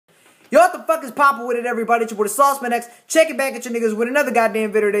Yo, what the fuck is poppin' with it, everybody? It's your boy, Sauceman X. Check it back at your niggas with another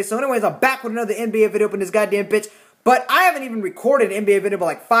goddamn video today. So anyways, I'm back with another NBA video up in this goddamn bitch. But I haven't even recorded an NBA video for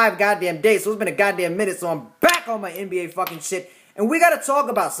like 5 goddamn days. So it's been a goddamn minute. So I'm back on my NBA fucking shit. And we gotta talk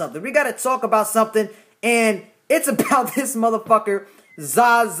about something. And it's about this motherfucker,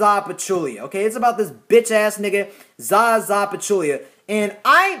 Zaza Pachullia. Okay, it's about this bitch ass nigga, Zaza Pachullia. And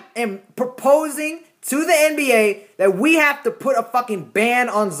I am proposing to the NBA that we have to put a fucking ban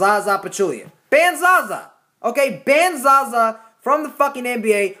on Zaza Pachullia. Ban Zaza. Okay, ban Zaza from the fucking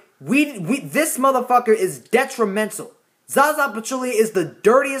NBA. This motherfucker is detrimental. Zaza Pachullia is the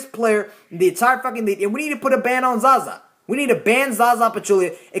dirtiest player in the entire fucking league, and we need to put a ban on Zaza. We need to ban Zaza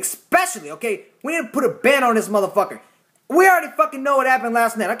Pachullia, especially, okay? We need to put a ban on this motherfucker. We already fucking know what happened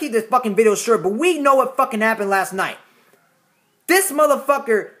last night. I keep this fucking video short, but we know what fucking happened last night. This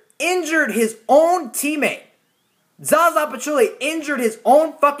motherfucker injured his own teammate. Zaza Pachullia injured his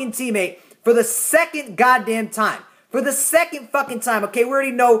own fucking teammate for the second goddamn time. For the second fucking time. Okay, we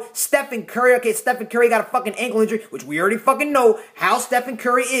already know Stephen Curry. Okay, Stephen Curry got a fucking ankle injury, which we already fucking know how Stephen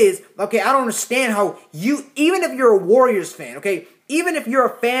Curry is. Okay, I don't understand how you, even if you're a Warriors fan, okay, even if you're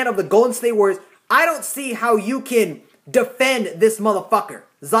a fan of the Golden State Warriors, I don't see how you can defend this motherfucker,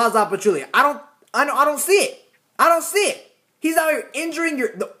 Zaza Pachullia. I don't see it. I don't see it. He's out here injuring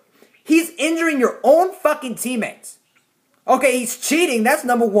he's injuring your own fucking teammates. Okay, he's cheating, that's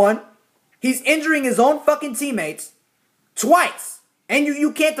number one. He's injuring his own fucking teammates twice. And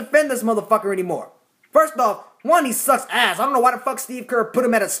you can't defend this motherfucker anymore. First off, one, he sucks ass. I don't know why the fuck Steve Kerr put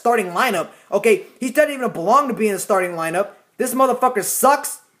him at a starting lineup. Okay, he doesn't even belong to be in the starting lineup. This motherfucker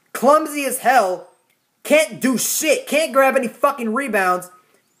sucks, clumsy as hell, can't do shit, can't grab any fucking rebounds,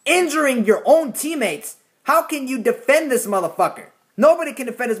 injuring your own teammates. How can you defend this motherfucker? Nobody can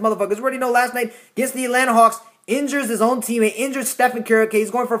defend this motherfucker. We already know last night against the Atlanta Hawks, injures his own teammate, injures Stephen Curry. Okay,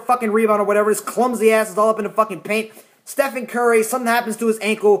 he's going for a fucking rebound or whatever. His clumsy ass is all up in the fucking paint. Stephen Curry, something happens to his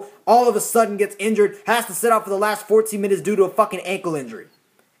ankle, all of a sudden gets injured, has to sit out for the last 14 minutes due to a fucking ankle injury.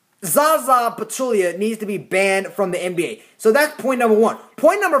 Zaza Pachullia needs to be banned from the NBA. So that's point number one.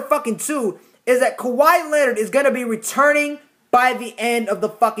 Point number fucking two is that Kawhi Leonard is going to be returning by the end of the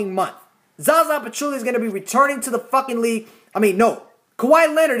fucking month. Zaza Pachullia is going to be returning to the fucking league. I mean, no.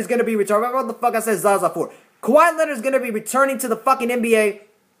 Kawhi Leonard is going to be returning. What the fuck I said Zaza for? Kawhi Leonard is going to be returning to the fucking NBA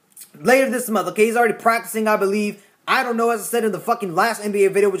later this month. Okay, he's already practicing, I believe. I don't know, as I said in the fucking last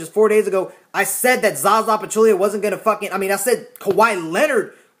NBA video, which is 4 days ago, I said that Zaza Pachullia wasn't going to fucking, I said Kawhi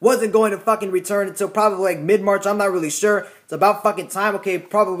Leonard wasn't going to fucking return until probably like mid-March. I'm not really sure. It's about fucking time. Okay,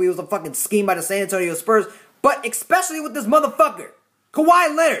 probably it was a fucking scheme by the San Antonio Spurs. But especially with this motherfucker,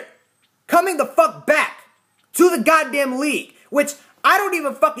 Kawhi Leonard, coming the fuck back to the goddamn league, which I don't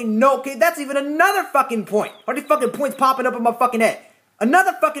even fucking know. Okay, that's even another fucking point. All these fucking points popping up in my fucking head.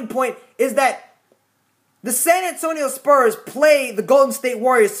 Another fucking point is that the San Antonio Spurs play the Golden State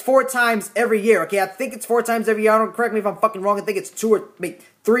Warriors 4 times every year. Okay, I think it's 4 times every year. I don't, correct me if I'm fucking wrong. I think it's 2 or maybe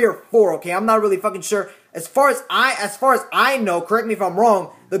 3 or 4. Okay, I'm not really fucking sure. As far as I know, correct me if I'm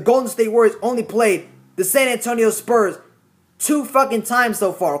wrong, the Golden State Warriors only played the San Antonio Spurs 2 fucking times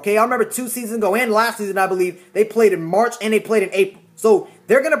so far, okay? I remember 2 seasons ago and last season, I believe, they played in March and they played in April. So,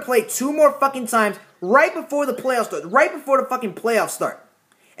 they're going to play 2 more fucking times right before the playoffs start. Right before the fucking playoffs start.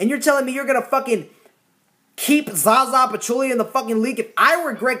 And you're telling me you're going to fucking keep Zaza Pachullia in the fucking league? If I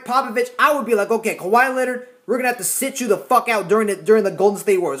were Greg Popovich, I would be like, okay, Kawhi Leonard, we're going to have to sit you the fuck out during the Golden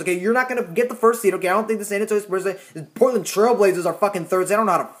State Warriors. Okay, you're not going to get the first seed. Okay, I don't think the San Antonio Spurs, the Portland Trailblazers are fucking thirds. I don't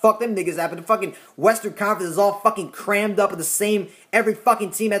know how to fuck them niggas happen. The fucking Western Conference is all fucking crammed up with the same, every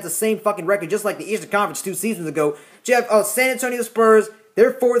fucking team has the same fucking record, just like the Eastern Conference 2 seasons ago. You have San Antonio Spurs,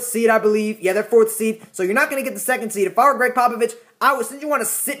 they're 4th seed, I believe. Yeah, they're 4th seed. So you're not going to get the 2nd seed. If I were Greg Popovich, I would, since you want to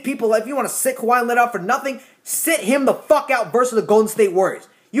sit people, if you want to sit Kawhi Leonard out for nothing, sit him the fuck out versus the Golden State Warriors.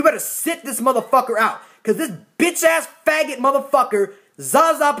 You better sit this motherfucker out. Because this bitch-ass faggot motherfucker,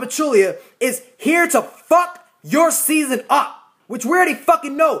 Zaza Pachullia, is here to fuck your season up. Which we already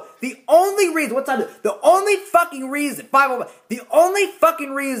fucking know. The only reason, what time is it? The only fucking reason, 5:05, the only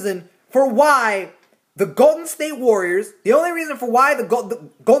fucking reason for why the Golden State Warriors, the only reason why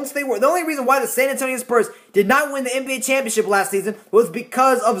the San Antonio Spurs did not win the NBA championship last season was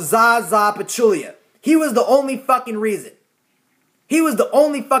because of Zaza Pachullia. He was the only fucking reason. He was the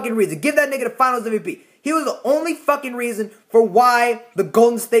only fucking reason. Give that nigga the Finals MVP. He was the only fucking reason for why the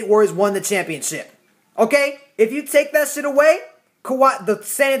Golden State Warriors won the championship. Okay? If you take that shit away, the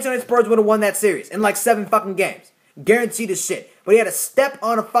San Antonio Spurs would have won that series in like 7 fucking games. Guaranteed as shit. But he had to step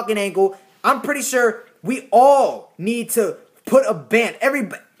on a fucking ankle. I'm pretty sure we all need to put a ban.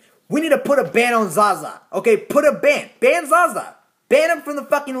 We need to put a ban on Zaza. Okay? Put a ban. Ban Zaza. Ban him from the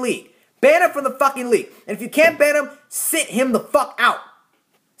fucking league. Ban him from the fucking league. And if you can't ban him, sit him the fuck out.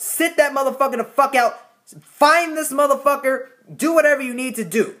 Sit that motherfucker the fuck out. Find this motherfucker. Do whatever you need to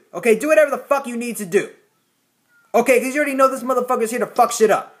do. Okay, do whatever the fuck you need to do. Okay, because you already know this motherfucker's here to fuck shit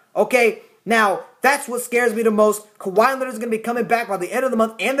up. Okay, now, that's what scares me the most. Kawhi Leonard's going to be coming back by the end of the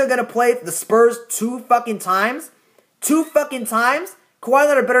month, and they're going to play the Spurs 2 fucking times. 2 fucking times? Kawhi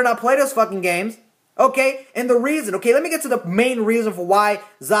Leonard better not play those fucking games. Okay, and the reason, okay, let me get to the main reason for why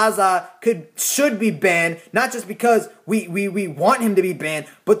Zaza should be banned. Not just because we want him to be banned,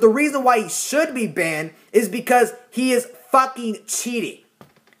 but the reason why he should be banned is because he is fucking cheating.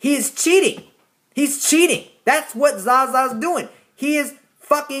 He is cheating. He's cheating. That's what Zaza's doing. He is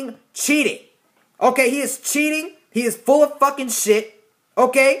fucking cheating. Okay, he is cheating. He is full of fucking shit.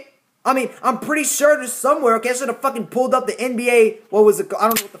 Okay? I mean, I'm pretty sure there's somewhere, okay, I should have fucking pulled up the NBA, what was it, I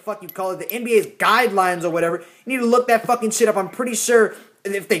don't know what the fuck you call it, the NBA's guidelines or whatever. You need to look that fucking shit up. I'm pretty sure,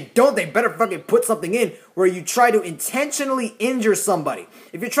 if they don't, they better fucking put something in where you try to intentionally injure somebody.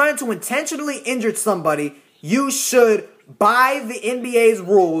 If you're trying to intentionally injure somebody, you should, by the NBA's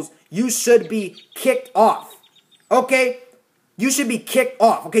rules, you should be kicked off. Okay? You should be kicked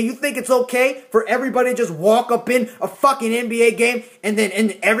off, okay? You think it's okay for everybody to just walk up in a fucking NBA game and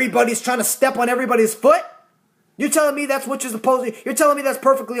everybody's trying to step on everybody's foot? You're telling me that's what you're supposed to... You're telling me that's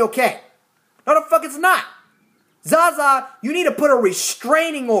perfectly okay. No, the fuck it's not. Zaza, you need to put a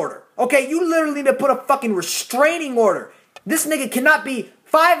restraining order, okay? You literally need to put a fucking restraining order. This nigga cannot be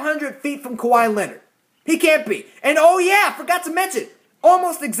 500 feet from Kawhi Leonard. He can't be. And oh yeah, I forgot to mention,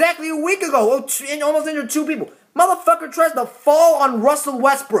 almost exactly a week ago, almost injured 2 people. Motherfucker tries to fall on Russell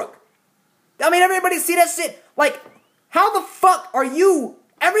Westbrook. I mean, everybody see that shit? Like, how the fuck are you?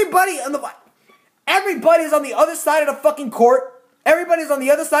 Everybody's on the other side of the fucking court. Everybody's on the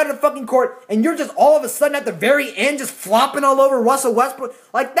other side of the fucking court, and you're just all of a sudden at the very end just flopping all over Russell Westbrook.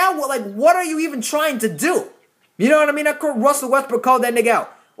 Like that, like what are you even trying to do? You know what I mean? Russell Westbrook called that nigga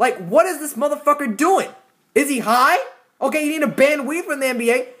out. Like, what is this motherfucker doing? Is he high? Okay, you need to ban weed from the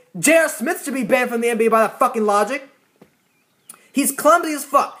NBA. J.R. Smith should be banned from the NBA by that fucking logic. He's clumsy as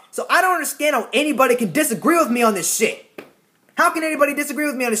fuck. So I don't understand how anybody can disagree with me on this shit. How can anybody disagree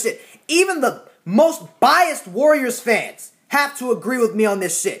with me on this shit? Even the most biased Warriors fans have to agree with me on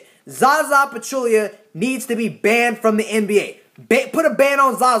this shit. Zaza Pachullia needs to be banned from the NBA. Put a ban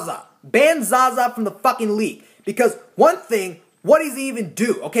on Zaza. Ban Zaza from the fucking league. Because one thing... what does he even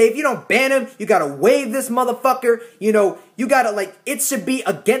do? Okay, if you don't ban him, you gotta waive this motherfucker. You know, you gotta, like, it should be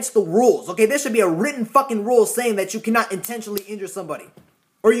against the rules. Okay, there should be a written fucking rule saying that you cannot intentionally injure somebody.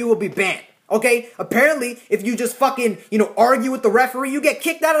 Or you will be banned. Okay, apparently, if you just fucking, you know, argue with the referee, you get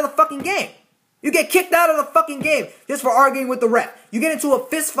kicked out of the fucking game. You get kicked out of the fucking game just for arguing with the ref. You get into a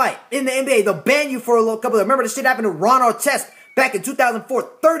fist fight in the NBA, they'll ban you for a little couple of... Remember the shit happened to Ron Artest back in 2004.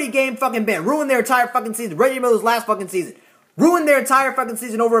 30-game fucking ban. Ruined their entire fucking season. Reggie Miller's last fucking season. Ruined their entire fucking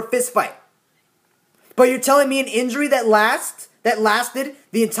season over a fist fight. But you're telling me an injury that lasted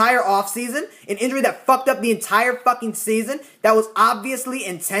the entire offseason, an injury that fucked up the entire fucking season, that was obviously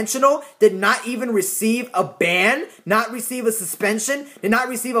intentional, did not even receive a ban, not receive a suspension, did not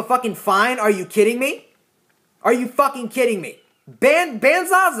receive a fucking fine? Are you kidding me? Are you fucking kidding me? Ban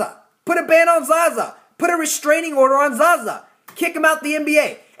Zaza. Put a ban on Zaza. Put a restraining order on Zaza. Kick him out the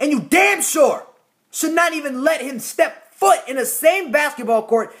NBA. And you damn sure should not even let him step foot in the same basketball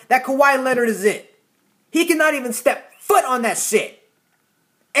court that Kawhi Leonard is in. He cannot even step foot on that shit.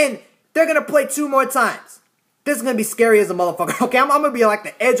 And they're going to play 2 more times. This is going to be scary as a motherfucker. Okay, I'm going to be like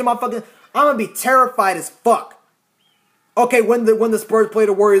the edge of my fucking... I'm going to be terrified as fuck. Okay, when the Spurs play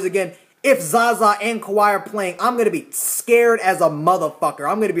the Warriors again, if Zaza and Kawhi are playing, I'm going to be scared as a motherfucker.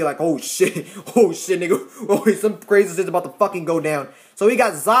 I'm going to be like, oh shit, nigga. Oh, some crazy shit's about to fucking go down. So we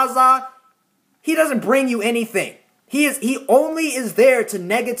got Zaza. He doesn't bring you anything. He only is there to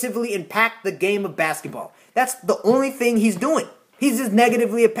negatively impact the game of basketball. That's the only thing he's doing. He's just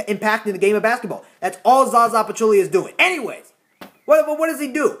negatively impacting the game of basketball. That's all Zaza Pachullia is doing. Anyways, what does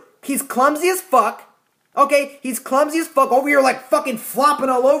he do? He's clumsy as fuck. Okay, he's clumsy as fuck. Over here like fucking flopping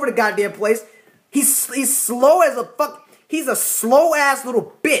all over the goddamn place. He's slow as a fuck. He's a slow ass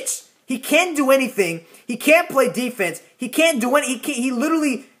little bitch. He can't do anything. He can't play defense. He can't do any. He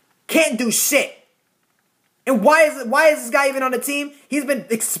literally can't do shit. And why is this guy even on the team? He's been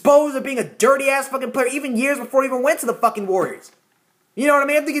exposed as being a dirty-ass fucking player even years before he even went to the fucking Warriors. You know what I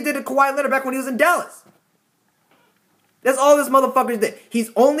mean? I think he did to Kawhi Leonard back when he was in Dallas. That's all this motherfucker did. He's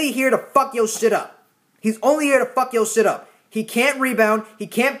only here to fuck your shit up. He's only here to fuck your shit up. He can't rebound. He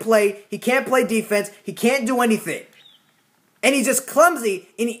can't play. He can't play defense. He can't do anything. And he's just clumsy,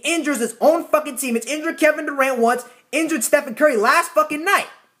 and he injures his own fucking team. It's injured Kevin Durant once, injured Stephen Curry last fucking night.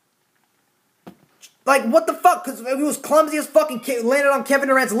 Like, what the fuck? Because he was clumsy as fucking landed on Kevin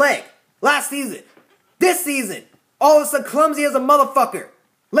Durant's leg last season. This season, all of a sudden clumsy as a motherfucker.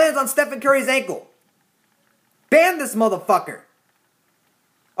 Lands on Stephen Curry's ankle. Ban this motherfucker.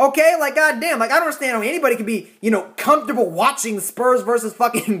 Okay, like, goddamn, like, I don't understand how anybody can be, you know, comfortable watching Spurs versus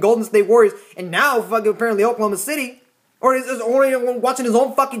fucking Golden State Warriors, and now fucking apparently Oklahoma City, or is only watching his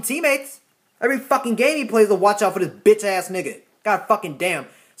own fucking teammates. Every fucking game he plays to watch out for this bitch-ass nigga. God fucking damn.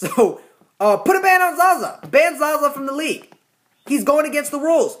 So, put a ban on Zaza. Ban Zaza from the league. He's going against the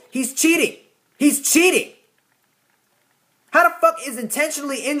rules. He's cheating. He's cheating. How the fuck is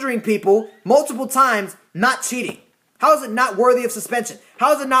intentionally injuring people multiple times not cheating? How is it not worthy of suspension?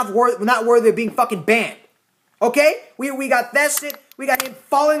 How is it not worthy of being fucking banned? Okay? We got that shit. We got him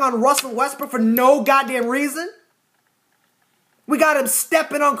falling on Russell Westbrook for no goddamn reason. We got him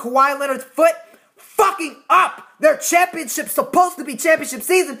stepping on Kawhi Leonard's foot. Fucking up! Their championship's supposed to be championship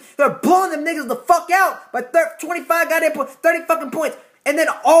season. They're blowing them niggas the fuck out by 25 goddamn points, 30 fucking points. And then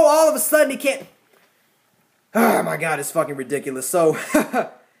all of a sudden he can't. Oh my god, it's fucking ridiculous. So,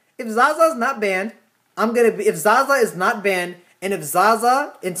 if Zaza's not banned, if Zaza is not banned, and if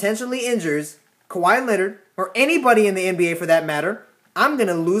Zaza intentionally injures Kawhi Leonard, or anybody in the NBA for that matter, I'm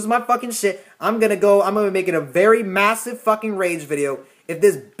gonna lose my fucking shit. I'm gonna make it a very massive fucking rage video if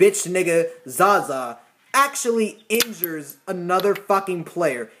this bitch nigga Zaza actually injures another fucking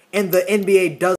player and the NBA does